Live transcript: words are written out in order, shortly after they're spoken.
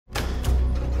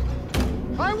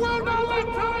I will not let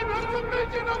time have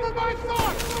dominion over my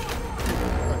thoughts!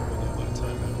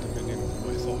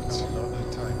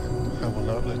 I will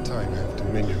not let time have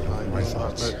dominion over my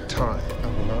thoughts. I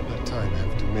will not let time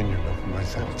have dominion over my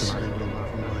thoughts. I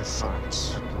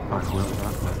will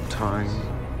not let time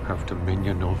have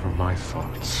dominion over my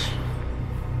thoughts.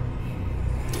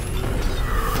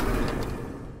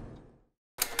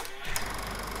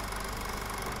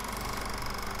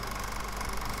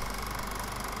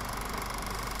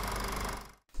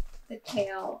 The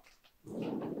tail,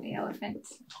 the elephant.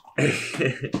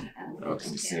 Oh,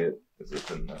 can you see it? Is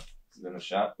it in a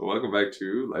shot? Well, welcome back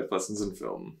to Life Lessons in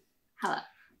Film. Hello.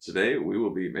 Today we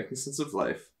will be making sense of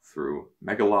life through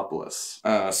Megalopolis.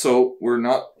 So we're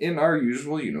not in our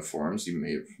usual uniforms. You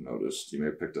may have noticed. You may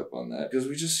have picked up on that. Because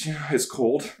we just, it's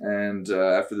cold. And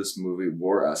after this movie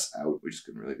wore us out, we just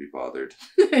couldn't really be bothered.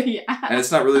 Yeah. And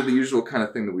it's not really the usual kind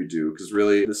of thing that we do. Because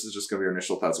really, this is just going to be our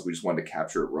initial thoughts. Like, we just wanted to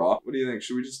capture it raw. What do you think?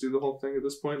 Should we just do the whole thing at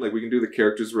this point? Like, we can do the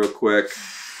characters real quick.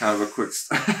 Kind of a quick...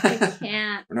 I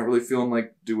can't. We're not really feeling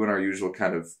like doing our usual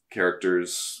kind of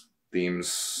characters,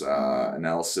 themes,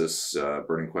 analysis,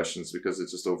 burning questions, because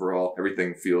it's just overall,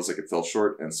 everything feels like it fell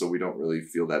short, and so we don't really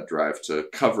feel that drive to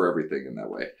cover everything in that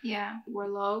way. Yeah, we're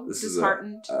low, This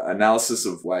disheartened. is a analysis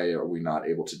of why are we not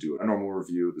able to do a normal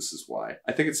review. This is why.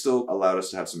 I think it still allowed us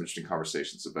to have some interesting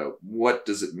conversations about what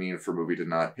does it mean for a movie to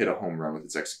not hit a home run with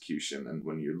its execution, and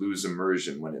when you lose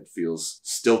immersion, when it feels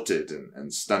stilted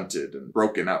and stunted and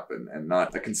broken up and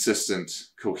not a consistent,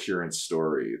 coherent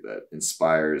story that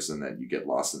inspires and that you get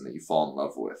lost in, that you fall in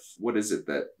love with. What is it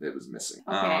that it was missing?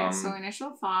 Okay, so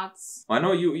initial thoughts. I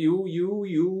know you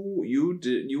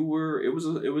were,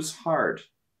 it was hard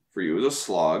for you. It was a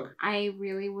slog. I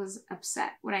really was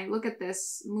upset. When I look at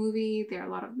this movie, there are a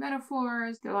lot of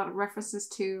metaphors, there are a lot of references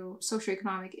to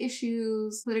socioeconomic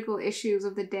issues, political issues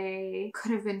of the day.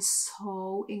 Could have been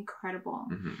so incredible.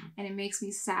 And it makes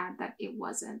me sad that it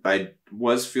wasn't. I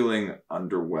was feeling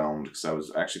underwhelmed because I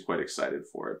was actually quite excited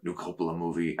for it. New Coppola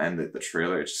movie, and the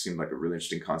trailer, it just seemed like a really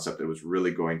interesting concept that was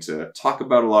really going to talk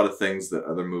about a lot of things that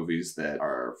other movies that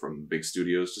are from big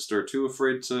studios just are too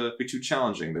afraid to be too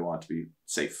challenging. They want to be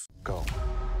safe. Go.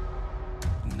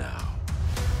 Now,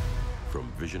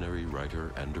 from visionary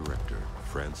writer and director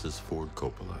Francis Ford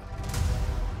Coppola,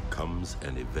 comes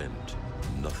an event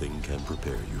nothing can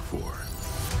prepare you for.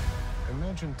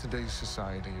 Imagine today's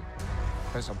society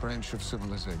as a branch of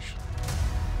civilization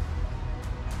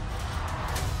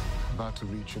about to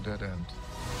reach a dead end.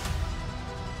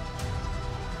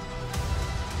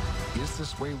 Is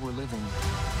this way we're living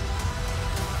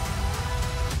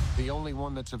the only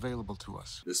one that's available to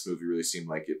us? This movie really seemed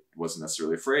like it wasn't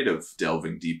necessarily afraid of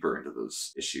delving deeper into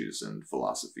those issues and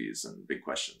philosophies and big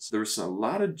questions. There was a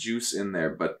lot of juice in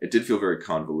there, but it did feel very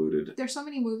convoluted. There's so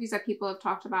many movies that people have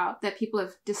talked about that people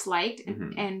have disliked,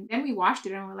 and then we watched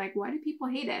it and we're like, why do people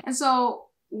hate it? And so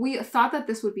we thought that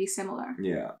this would be similar.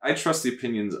 Yeah. I trust the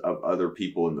opinions of other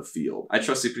people in the field. I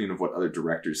trust the opinion of what other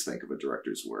directors think of a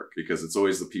director's work, because it's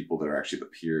always the people that are actually the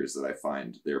peers that I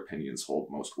find their opinions hold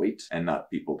most weight, and not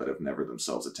people that have never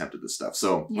themselves attempted this stuff.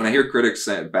 So when I hear critics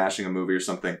bashing a movie or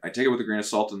something, I take it with a grain of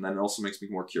salt, and then it also makes me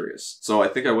more curious. So I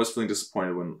think I was feeling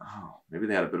disappointed when, maybe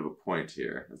they had a bit of a point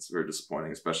here. That's very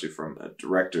disappointing, especially from a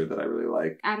director that I really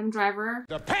like. Adam Driver.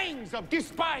 The pangs of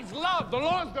despised love, the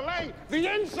law's delay,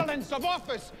 the insolence of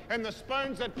office, and the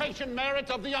spurns that patient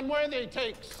merit of the unworthy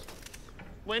takes,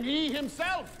 when he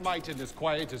himself might in his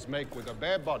quiet as make with a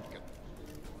bare bodkin.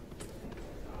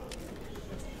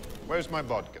 Where's my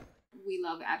bodkin? We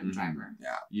love Adam Driver.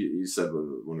 Yeah. You said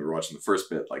when we were watching the first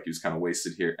bit, like, he was kind of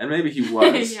wasted here. And maybe he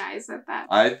was. Yeah, I said that.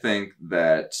 I think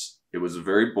that it was a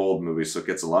very bold movie, so it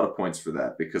gets a lot of points for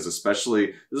that, because especially,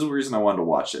 this is the reason I wanted to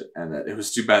watch it, and that it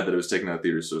was too bad that it was taken out of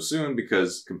theaters so soon,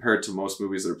 because compared to most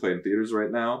movies that are played in theaters right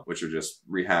now, which are just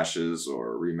rehashes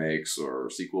or remakes or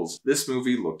sequels, this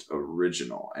movie looked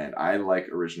original, and I like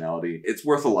originality. It's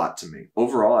worth a lot to me.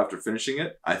 Overall, after finishing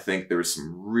it, I think there was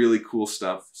some really cool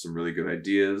stuff, some really good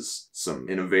ideas, some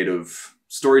innovative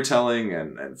storytelling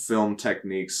and film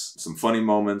techniques, some funny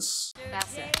moments.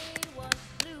 That's it.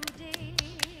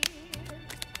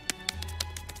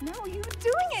 No, you were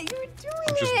doing it. You were doing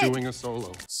I'm it. just doing a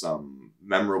solo. Some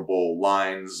memorable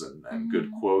lines and good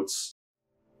quotes.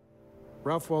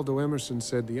 Ralph Waldo Emerson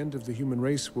said the end of the human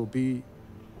race will be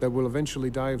that we'll eventually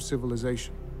die of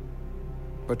civilization.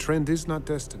 But trend is not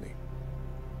destiny.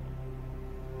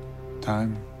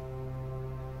 Time,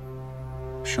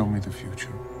 show me the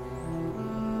future.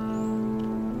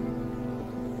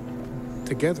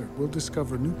 Together, we'll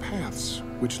discover new paths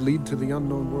which lead to the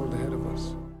unknown world ahead of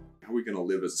us. We we going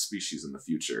to live as a species in the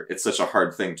future? It's such a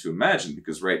hard thing to imagine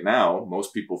because right now,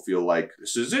 most people feel like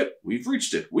this is it. We've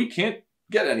reached it. We can't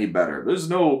get any better. There's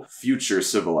no future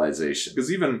civilization.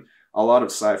 Because even a lot of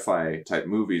sci-fi type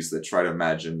movies that try to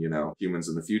imagine, you know, humans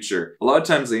in the future, a lot of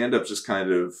times they end up just kind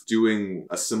of doing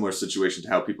a similar situation to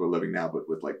how people are living now, but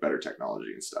with like better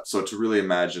technology and stuff. So to really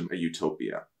imagine a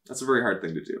utopia, that's a very hard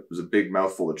thing to do. It was a big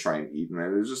mouthful to try and eat, and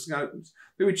it was just kind of,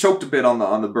 maybe choked a bit on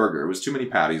the burger. It was too many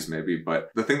patties maybe, but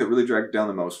the thing that really dragged it down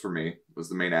the most for me was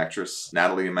the main actress,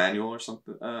 Nathalie Emmanuel or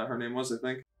something, her name was, I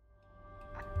think.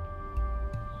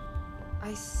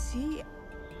 I see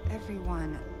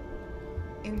everyone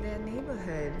in their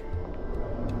neighborhood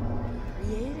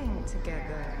creating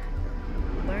together,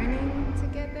 learning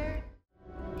together,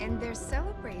 and they're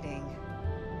celebrating.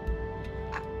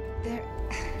 They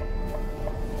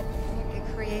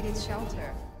created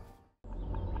shelter.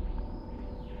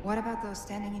 What about those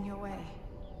standing in your way,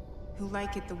 who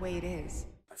like it the way it is?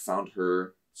 I found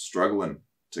her struggling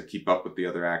to keep up with the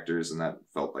other actors, and that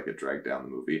felt like it dragged down the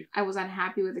movie. I was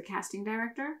unhappy with the casting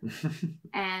director,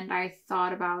 and I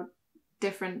thought about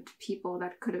different people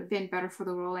that could have been better for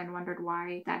the role and wondered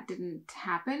why that didn't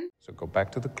happen. So go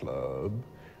back to the club,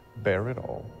 bear it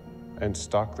all, and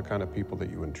stock the kind of people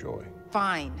that you enjoy.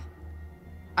 Fine.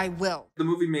 I will. The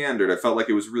movie meandered. I felt like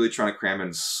it was really trying to cram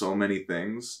in so many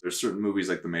things. There's certain movies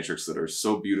like The Matrix that are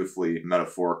so beautifully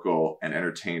metaphorical and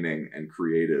entertaining and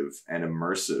creative and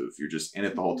immersive. You're just in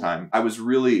it the whole time. I was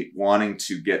really wanting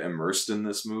to get immersed in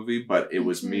this movie, but it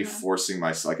was me forcing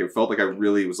myself. Like, it felt like I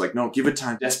really was like, no, give it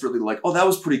time. Desperately like, oh, that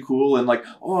was pretty cool. And like,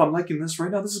 oh, I'm liking this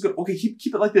right now. This is good. Okay,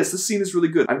 keep it like this. This scene is really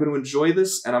good. I'm going to enjoy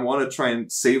this and I want to try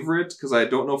and savor it because I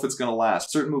don't know if it's going to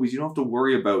last. Certain movies, you don't have to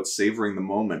worry about savoring the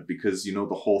moment because you know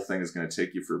the whole thing is going to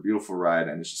take you for a beautiful ride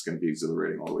and it's just going to be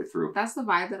exhilarating all the way through. That's the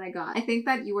vibe that I got. I think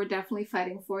that you were definitely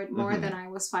fighting for it more than I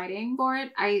was fighting for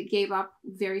it. I gave up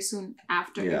very soon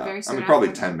after. Yeah, very soon probably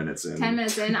after 10 minutes in. 10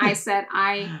 minutes in, I said,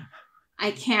 I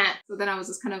can't. So then I was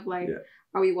just kind of like,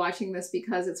 are we watching this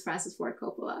because it's Francis Ford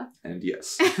Coppola? And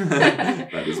yes,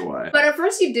 that is why. But at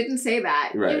first you didn't say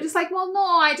that. Right. You were just like, well, no,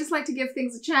 I just like to give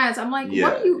things a chance. I'm like,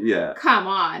 what are you? Yeah. Come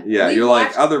on. Yeah, you're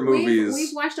like, other movies.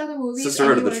 We've watched other movies.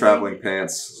 Sisterhood of the Traveling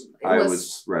Pants. I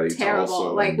was ready terrible. to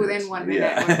also like within 1 minute,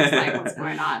 yeah. we're just like, what's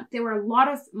going on? There were a lot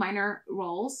of minor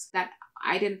roles that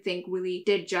I didn't think really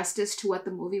did justice to what the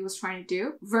movie was trying to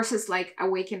do versus like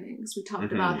Awakenings. We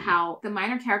talked about how the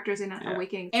minor characters in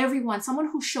Awakening, everyone, someone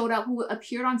who showed up, who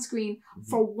appeared on screen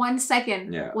for 1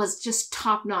 second was just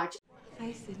top notch.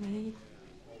 Hi, Sydney.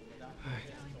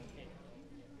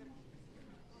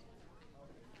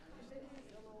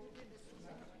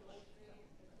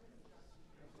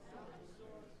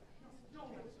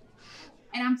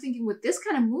 And I'm thinking with this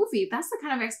kind of movie, that's the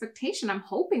kind of expectation I'm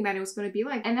hoping that it was going to be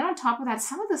like. And then on top of that,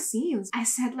 some of the scenes, I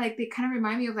said like, they kind of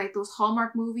remind me of like those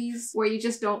Hallmark movies where you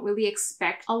just don't really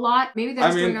expect a lot. Maybe they're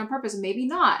just doing it on purpose, maybe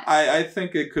not. I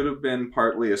think it could have been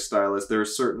partly a stylist. There are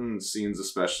certain scenes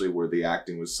especially where the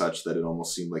acting was such that it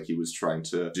almost seemed like he was trying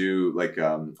to do like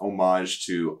homage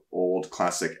to old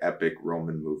classic epic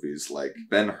Roman movies like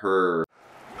Ben-Hur.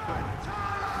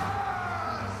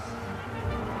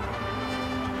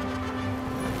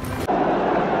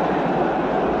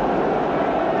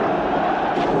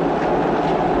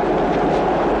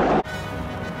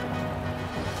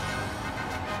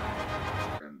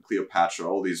 Cleopatra,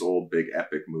 all these old big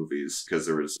epic movies, because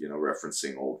there was, you know,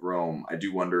 referencing old Rome. I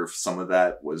do wonder if some of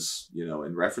that was, you know,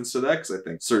 in reference to that, because I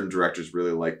think certain directors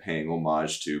really like paying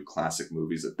homage to classic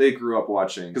movies that they grew up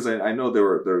watching. Because I know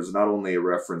there's not only a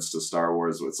reference to Star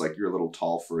Wars, it's like you're a little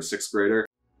tall for a 6th grader.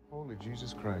 Holy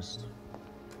Jesus Christ.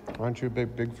 Aren't you a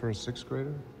bit big for a 6th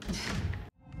grader?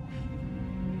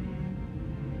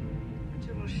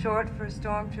 Too little short for a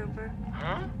stormtrooper.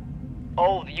 Huh?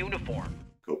 Oh, the uniform.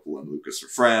 Coppola and Lucas are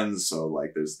friends, so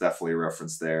like there's definitely a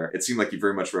reference there. It seemed like he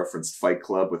very much referenced Fight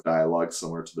Club with dialogue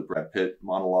similar to the Brad Pitt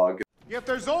monologue. Yet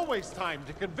there's always time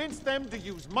to convince them to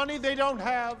use money they don't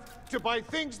have, to buy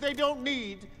things they don't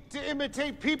need, to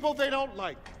imitate people they don't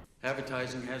like.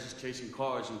 Advertising has us chasing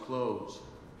cars and clothes,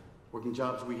 working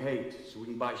jobs we hate so we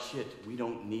can buy shit we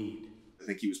don't need. I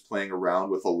think he was playing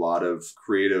around with a lot of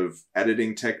creative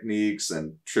editing techniques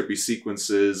and trippy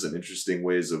sequences and interesting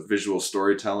ways of visual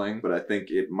storytelling, but I think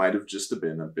it might have just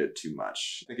been a bit too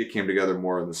much. I think it came together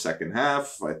more in the second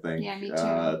half. I think me too.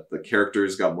 The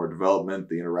characters got more development,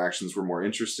 the interactions were more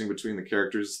interesting between the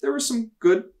characters. There were some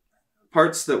good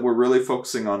parts that were really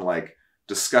focusing on like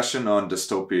discussion on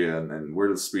dystopia and where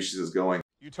the species is going.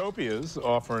 Utopias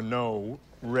offer no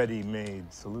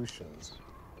ready-made solutions.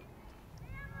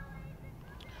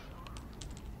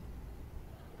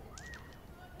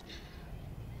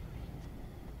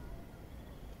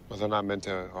 Well, they're not meant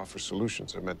to offer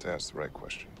solutions. They're meant to ask the right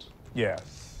questions.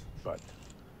 Yes, but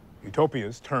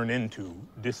utopias turn into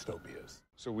dystopias.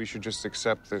 So we should just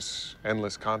accept this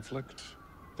endless conflict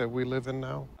that we live in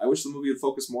now? I wish the movie would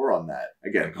focus more on that.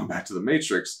 Again, going back to The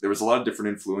Matrix, there was a lot of different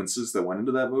influences that went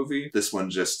into that movie. This one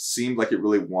just seemed like it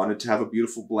really wanted to have a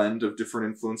beautiful blend of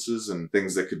different influences and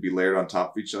things that could be layered on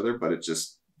top of each other, but it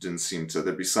just didn't seem to.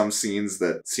 There'd be some scenes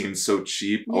that seemed so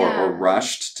cheap or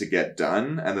rushed to get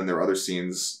done, and then there are other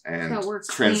scenes and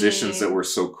transitions that were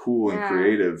so cool and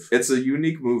creative. It's a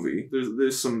unique movie.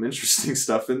 There's some interesting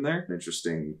stuff in there.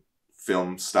 Interesting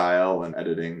film style and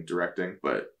editing, directing,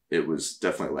 but it was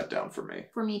definitely let down for me.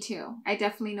 For me too. I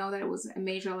definitely know that it was a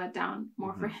major letdown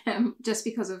more for him just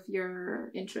because of your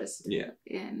interest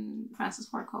in Francis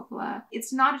Ford Coppola.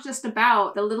 It's not just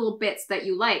about the little bits that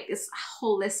you like. It's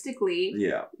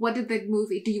holistically, what did the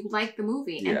movie, do you like the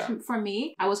movie? And for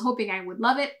me, I was hoping I would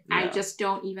love it. I just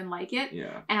don't even like it.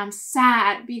 And I'm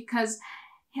sad because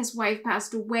his wife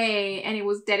passed away and it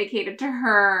was dedicated to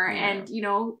her. And, you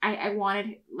know, I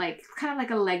wanted like kind of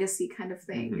like a legacy kind of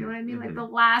thing. You know what I mean? Like the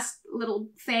last little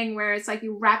thing where it's like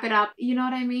you wrap it up. You know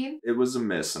what I mean? It was a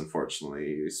miss,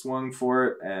 unfortunately. He swung for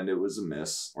it and it was a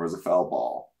miss. Or it was a foul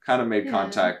ball. Kind of made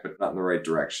contact, but not in the right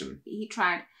direction. He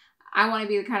tried. I want to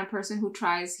be the kind of person who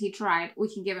tries. He tried.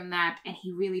 We can give him that. And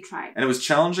he really tried. And it was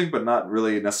challenging, but not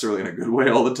really necessarily in a good way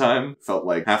all the time. Felt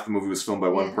like half the movie was filmed by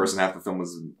one person, half the film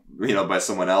was, you know, by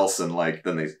someone else. And like,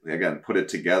 then they, again, put it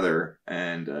together.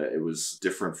 And it was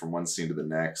different from one scene to the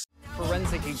next.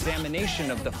 Forensic examination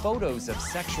of the photos of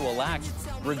sexual acts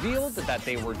revealed that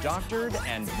they were doctored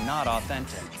and not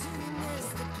authentic.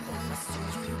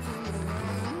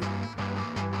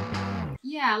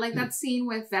 Yeah, like that scene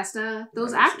with Vesta.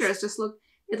 Those actors just look,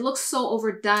 it looks so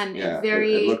overdone and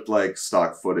very... It looked like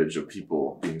stock footage of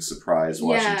people being surprised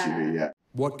watching TV,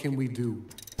 What can we do?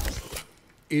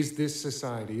 Is this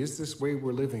society, is this way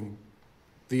we're living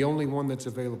the only one that's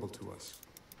available to us?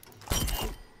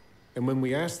 And when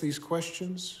we ask these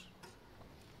questions,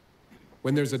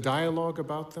 when there's a dialogue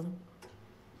about them,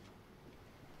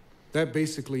 that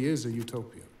basically is a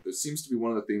utopia. It seems to be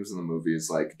one of the themes in the movie is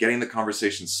like getting the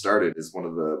conversation started is one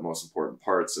of the most important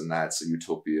parts, and that's a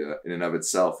utopia in and of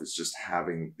itself, is just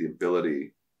having the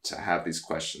ability to have these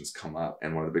questions come up.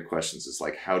 And one of the big questions is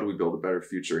like, how do we build a better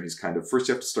future? And he's kind of, first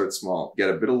you have to start small,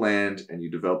 get a bit of land and you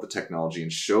develop the technology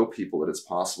and show people that it's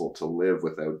possible to live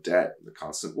without debt, the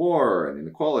constant war and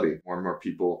inequality. More and more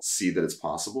people see that it's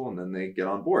possible and then they get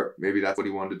on board. Maybe that's what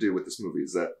he wanted to do with this movie,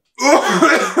 is that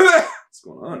what's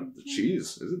going on? The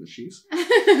cheese. Is it the cheese?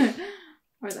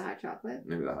 Or the hot chocolate.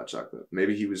 Maybe the hot chocolate.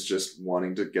 Maybe he was just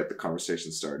wanting to get the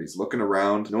conversation started. He's looking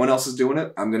around. No one else is doing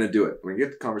it. I'm going to do it. We're going to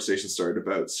get the conversation started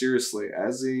about, seriously,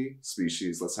 as a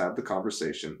species, let's have the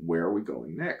conversation. Where are we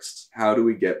going next? How do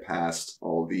we get past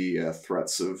all the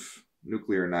threats of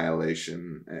nuclear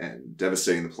annihilation and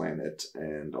devastating the planet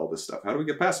and all this stuff? How do we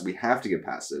get past it? We have to get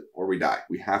past it or we die.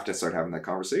 We have to start having that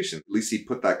conversation. At least he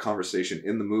put that conversation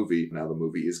in the movie. Now the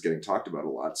movie is getting talked about a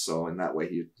lot. So in that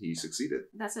way, he succeeded.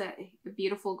 That's a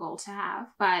beautiful goal to have.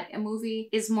 But a movie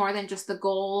is more than just the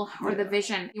goal or the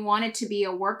vision. You want it to be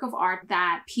a work of art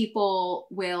that people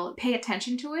will pay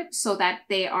attention to it so that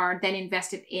they are then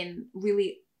invested in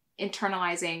really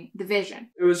internalizing the vision.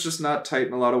 It was just not tight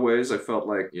in a lot of ways. I felt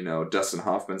like, you know, Dustin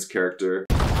Hoffman's character,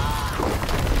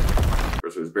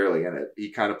 was barely in it. He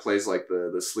kind of plays like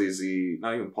the sleazy,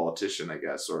 not even politician, I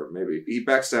guess, or maybe he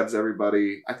backstabs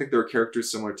everybody. I think there were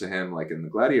characters similar to him, like in the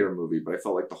Gladiator movie, but I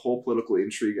felt like the whole political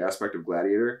intrigue aspect of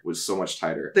Gladiator was so much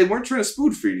tighter. They weren't trying to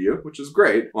spoon feed you, which was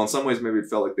great. Well, in some ways, maybe it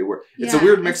felt like they were. It's a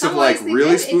weird mix of like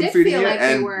really spoon feeding it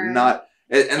and not.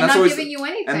 And that's not always, giving you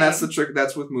anything. And that's the trick.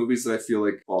 That's with movies that I feel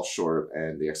like fall short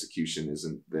and the execution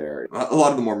isn't there. A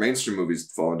lot of the more mainstream movies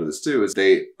fall into this too, is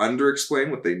they under-explain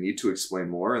what they need to explain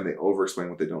more and they over-explain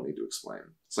what they don't need to explain.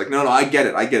 It's like, no, I get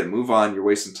it. Move on. You're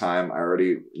wasting time. I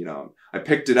already, you know, I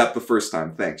picked it up the first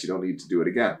time. Thanks. You don't need to do it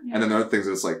again. Yeah. And then there are things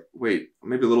that's like, wait,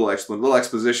 maybe a little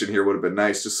exposition here would have been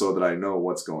nice just so that I know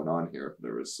what's going on here.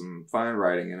 There was some fine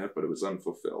writing in it, but it was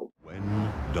unfulfilled.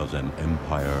 When does an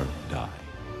empire die?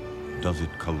 Does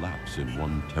it collapse in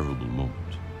one terrible moment?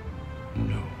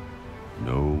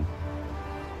 No.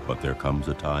 But there comes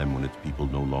a time when its people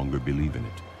no longer believe in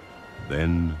it.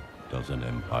 Then does an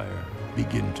empire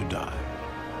begin to die.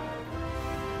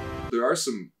 There are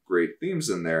some great themes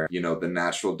in there. You know, the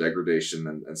natural degradation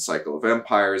and cycle of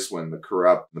empires when the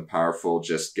corrupt and the powerful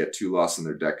just get too lost in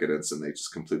their decadence and they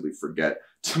just completely forget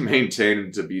to maintain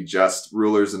and to be just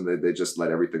rulers, and they just let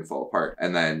everything fall apart.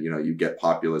 And then, you know, you get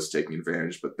populists taking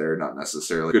advantage, but they're not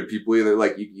necessarily good people either.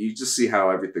 Like, you just see how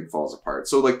everything falls apart.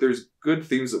 So, like, there's good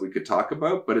themes that we could talk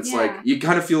about, but it's like, you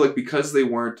kind of feel like because they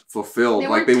weren't fulfilled,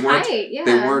 they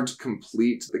weren't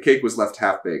complete. The cake was left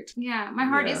half-baked. Yeah, my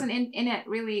heart isn't in it,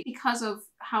 really, because of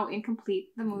how incomplete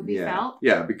the movie felt.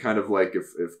 Yeah, it'd be kind of like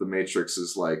if The Matrix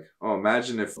is like, oh,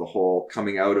 imagine if the whole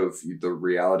coming out of the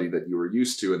reality that you were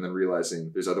used to and then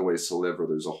realizing there's other ways to live, or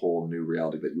there's a whole new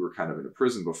reality that you were kind of in a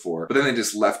prison before. But then they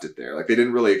just left it there. Like, they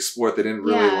didn't really explore it. They didn't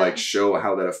really like show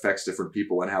how that affects different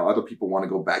people and how other people want to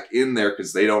go back in there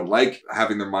because they don't like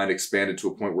having their mind expanded to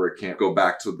a point where it can't go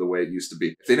back to the way it used to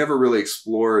be. If they never really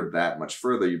explored that much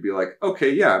further, you'd be like,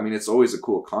 okay, yeah, I mean, it's always a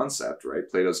cool concept, right?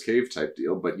 Plato's cave type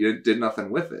deal, but you did nothing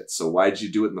with it. So why'd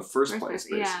you do it in the first place,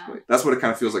 basically? That's what it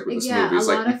kind of feels like with this movie. It's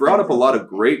like, you brought up a lot of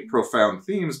great, profound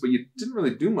themes, but you didn't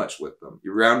really do much with them.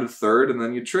 You rounded third and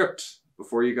then you tripped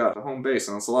before you got to home base.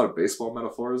 And that's a lot of baseball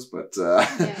metaphors, but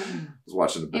I was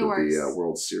watching a bit of the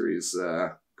World Series.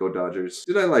 Go Dodgers.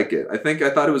 Did I like it? I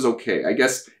thought it was okay. I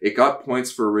guess it got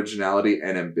points for originality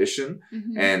and ambition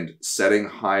and setting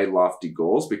high, lofty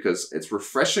goals, because it's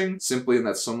refreshing simply in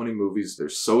that so many movies, they're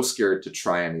so scared to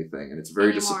try anything, and it's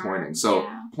very disappointing. So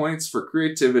points for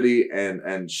creativity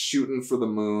and shooting for the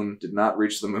moon. Did not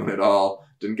reach the moon at all.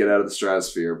 Didn't get out of the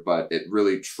stratosphere, but it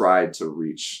really tried to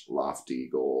reach lofty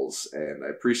goals, and I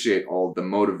appreciate all the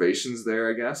motivations there,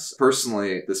 I guess.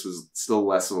 Personally, this was still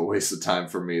less of a waste of time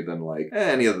for me than like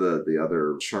any of the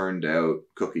other churned out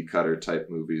cookie cutter type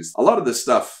movies. A lot of this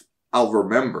stuff I'll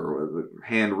remember, with the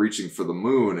hand reaching for the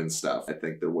moon and stuff. I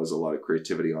think there was a lot of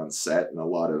creativity on set and a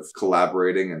lot of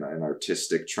collaborating and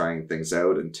artistic trying things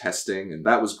out and testing, and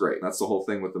that was great. That's the whole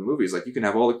thing with the movies. Like, you can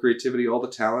have all the creativity, all the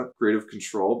talent, creative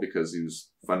control, because he was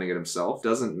funding it himself,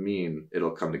 doesn't mean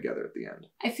it'll come together at the end.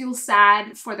 I feel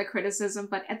sad for the criticism,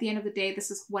 but at the end of the day,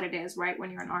 this is what it is, right? When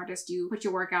you're an artist, you put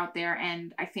your work out there,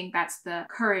 and I think that's the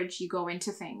courage you go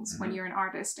into things when you're an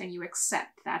artist, and you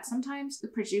accept that sometimes you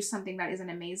produce something that isn't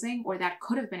amazing or that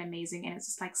could have been amazing, and it's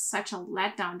just like such a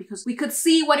letdown because we could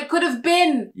see what it could have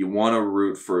been. You want to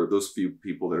root for those few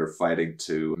people that are fighting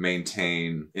to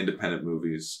maintain independent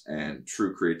movies and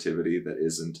true creativity that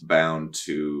isn't bound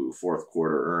to fourth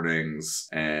quarter earnings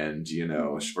and, you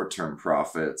know, short-term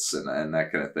profits and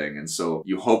that kind of thing. And so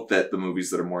you hope that the movies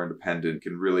that are more independent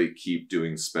can really keep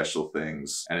doing special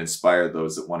things and inspire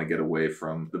those that want to get away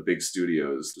from the big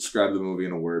studios. Describe the movie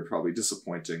in a word, probably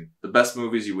disappointing. The best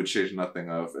movies you would change nothing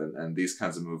of, and these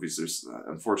kinds of movies, there's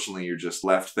unfortunately you're just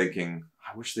left thinking,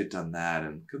 I wish they'd done that,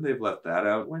 and could they have left that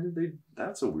out? Why did they?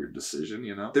 That's a weird decision,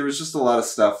 you know? There was just a lot of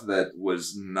stuff that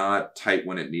was not tight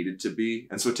when it needed to be,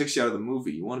 and so it takes you out of the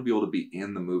movie. You want to be able to be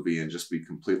in the movie and just be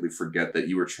completely forget that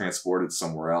you were transported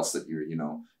somewhere else, that you're, you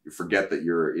know, you forget that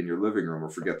you're in your living room or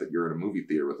forget that you're in a movie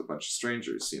theater with a bunch of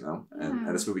strangers, you know? And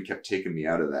this movie kept taking me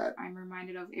out of that. I'm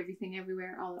reminded of Everything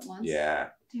Everywhere All at Once. Yeah.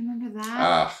 Do you remember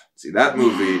that? See, that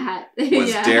movie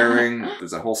was daring.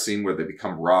 There's a whole scene where they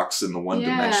become rocks in the one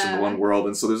dimension, the one world.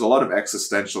 And so there's a lot of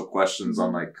existential questions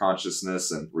on like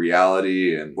consciousness and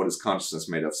reality and what is consciousness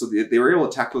made of. So they were able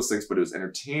to tackle those things, but it was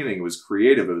entertaining, it was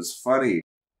creative, it was funny.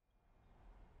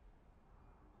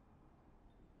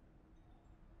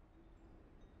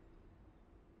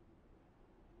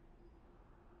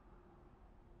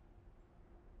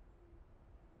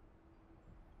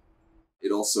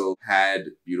 It also had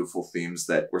beautiful themes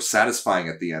that were satisfying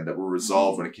at the end, that were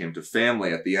resolved when it came to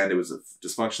family. At the end, it was a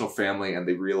dysfunctional family, and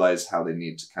they realized how they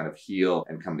need to kind of heal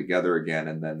and come together again,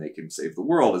 and then they can save the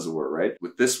world, as it were, right?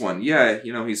 With this one, yeah,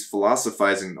 you know, he's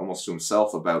philosophizing almost to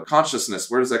himself about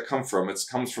consciousness. Where does that come from? It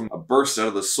comes from a burst out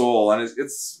of the soul, and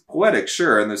it's poetic,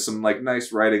 sure, and there's some, like,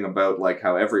 nice writing about, like,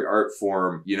 how every art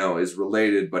form, you know, is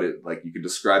related, but it, like, you can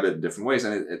describe it in different ways,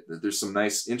 and there's some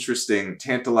nice, interesting,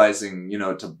 tantalizing, you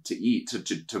know, to eat,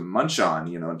 to munch on,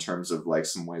 you know, in terms of like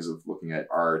some ways of looking at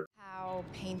art. How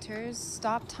painters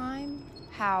stop time,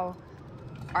 how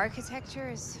architecture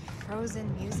is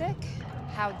frozen music,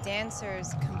 how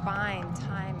dancers combine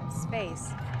time and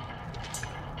space.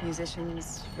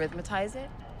 Musicians rhythmize it,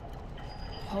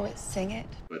 poets sing it.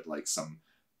 But like some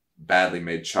badly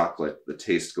made chocolate, the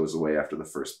taste goes away after the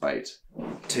first bite.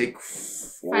 Take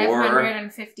 4.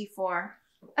 554.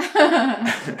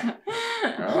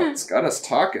 Well, it's got us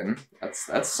talking.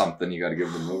 That's something you got to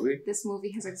give the movie. This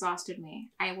movie has exhausted me.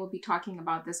 I will be talking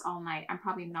about this all night. I'm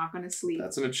probably not going to sleep.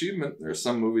 That's an achievement. There are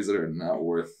some movies that are not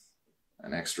worth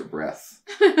an extra breath.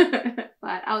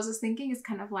 But I was just thinking, it's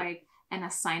kind of like an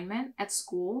assignment at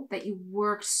school that you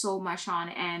worked so much on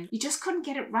and you just couldn't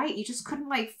get it right. You just couldn't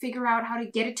like figure out how to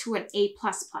get it to an A+++,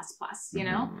 you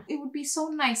know? It would be so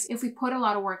nice if we put a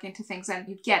lot of work into things and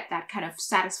you'd get that kind of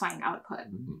satisfying output.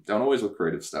 Don't always with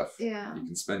creative stuff. Yeah. You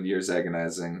can spend years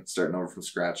agonizing, starting over from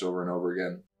scratch over and over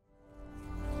again.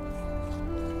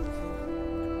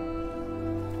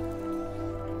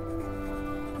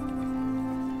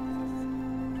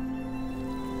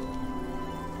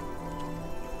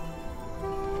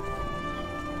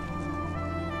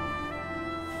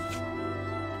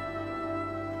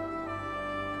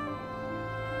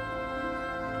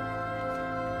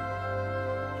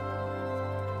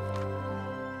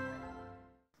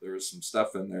 There was some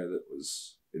stuff in there that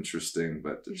was interesting,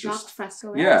 but it Jacques just...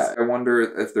 Fresco. Yeah, I wonder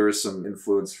if there was some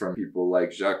influence from people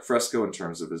like Jacques Fresco in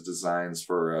terms of his designs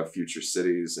for future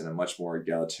cities and a much more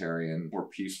egalitarian, more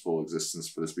peaceful existence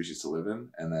for the species to live in.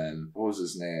 And then, what was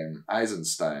his name?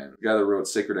 Eisenstein, the guy that wrote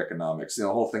Sacred Economics. You know,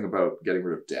 the whole thing about getting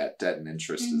rid of debt. Debt and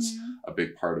interest is a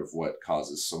big part of what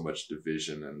causes so much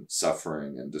division and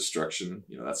suffering and destruction.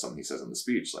 You know, that's something he says in the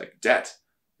speech, like debt.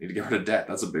 Need to get rid of debt.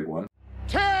 That's a big one.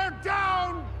 Tear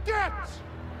down debt!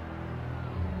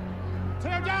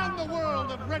 Tear down the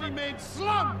world of ready-made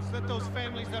slums that those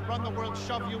families that run the world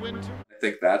shove you into. I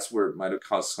think that's where it might have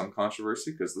caused some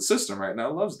controversy because the system right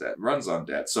now loves debt, runs on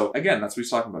debt. So again, that's what he's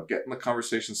talking about, getting the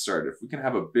conversation started. If we can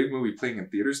have a big movie playing in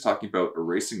theaters talking about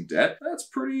erasing debt, that's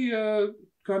pretty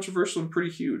controversial and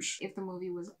pretty huge. If the movie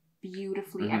was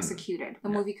beautifully executed, the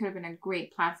movie could have been a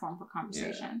great platform for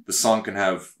conversation. Yeah. The song can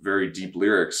have very deep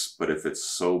lyrics, but if it's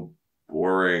so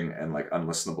boring and like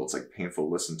unlistenable, it's like painful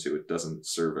to listen to, it doesn't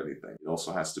serve anything. It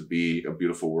also has to be a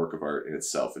beautiful work of art in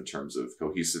itself in terms of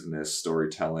cohesiveness,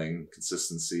 storytelling,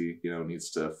 consistency, you know, needs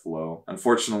to flow.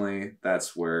 Unfortunately,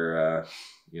 that's where,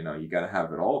 you know, you gotta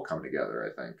have it all come together,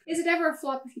 I think. Is it ever a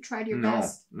flop if you tried your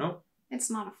best? No. It's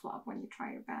not a flop when you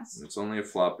try your best. It's only a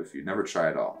flop if you never try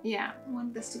at all. Yeah, I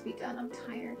want this to be done. I'm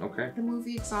tired. Okay. The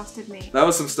movie exhausted me. That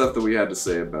was some stuff that we had to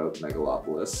say about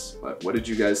Megalopolis, but what did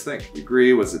you guys think? You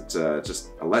agree? Was it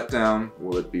just a letdown?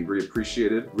 Will it be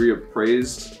reappreciated,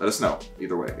 reappraised? Let us know,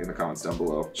 either way, in the comments down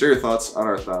below. Share your thoughts on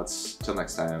our thoughts. Till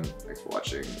next time, thanks for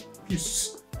watching.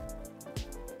 Peace.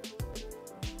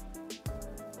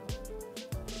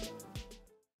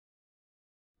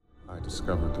 I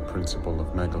discovered the principle of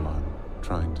Megalon,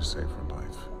 trying to save her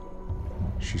life.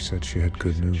 She said she had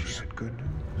good news.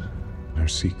 Her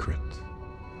secret.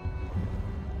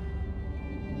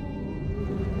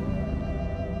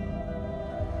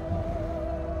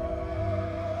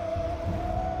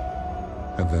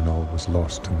 And then all was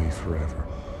lost to me forever.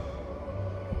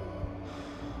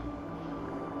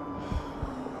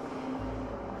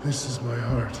 This is my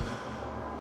heart.